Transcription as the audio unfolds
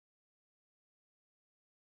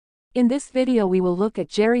In this video we will look at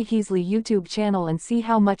Jerry Heasley YouTube channel and see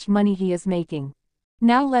how much money he is making.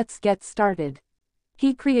 Now let's get started.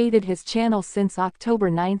 He created his channel since October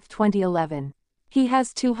 9, 2011. He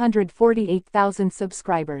has 248,000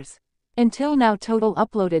 subscribers. Until now total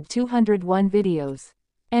uploaded 201 videos.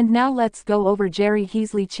 And now let's go over Jerry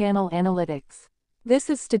Heasley channel analytics. This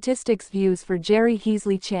is statistics views for Jerry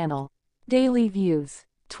Heasley channel. Daily views,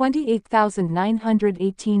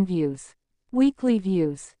 28,918 views. Weekly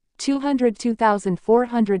views,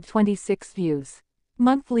 202,426 views.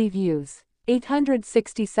 Monthly views,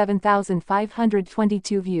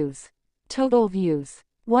 867,522 views. Total views,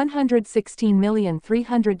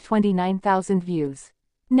 116,329,000 views.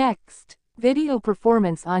 Next, video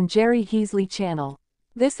performance on Jerry Heasley channel.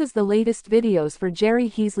 This is the latest videos for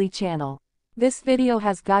Jerry Heasley channel. This video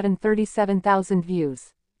has gotten 37,000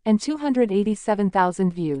 views and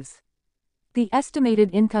 287,000 views. The estimated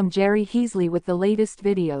income Jerry Heasley with the latest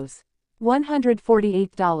videos,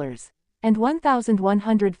 $148 and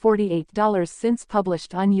 $1,148 since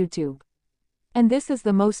published on YouTube. And this is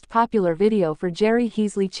the most popular video for Jerry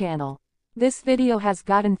Heasley channel. This video has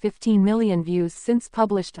gotten 15 million views since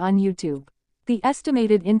published on YouTube. The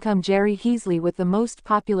estimated income Jerry Heasley with the most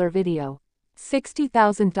popular video,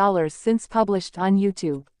 $60,000 since published on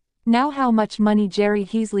YouTube. Now how much money Jerry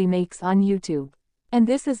Heasley makes on YouTube. And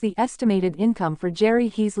this is the estimated income for Jerry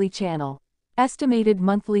Heasley channel. Estimated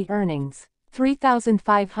monthly earnings,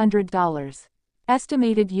 $3,500.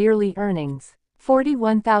 Estimated yearly earnings,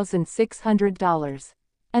 $41,600.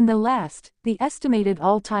 And the last, the estimated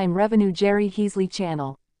all-time revenue Jerry Heasley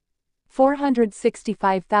channel,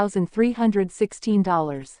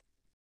 $465,316.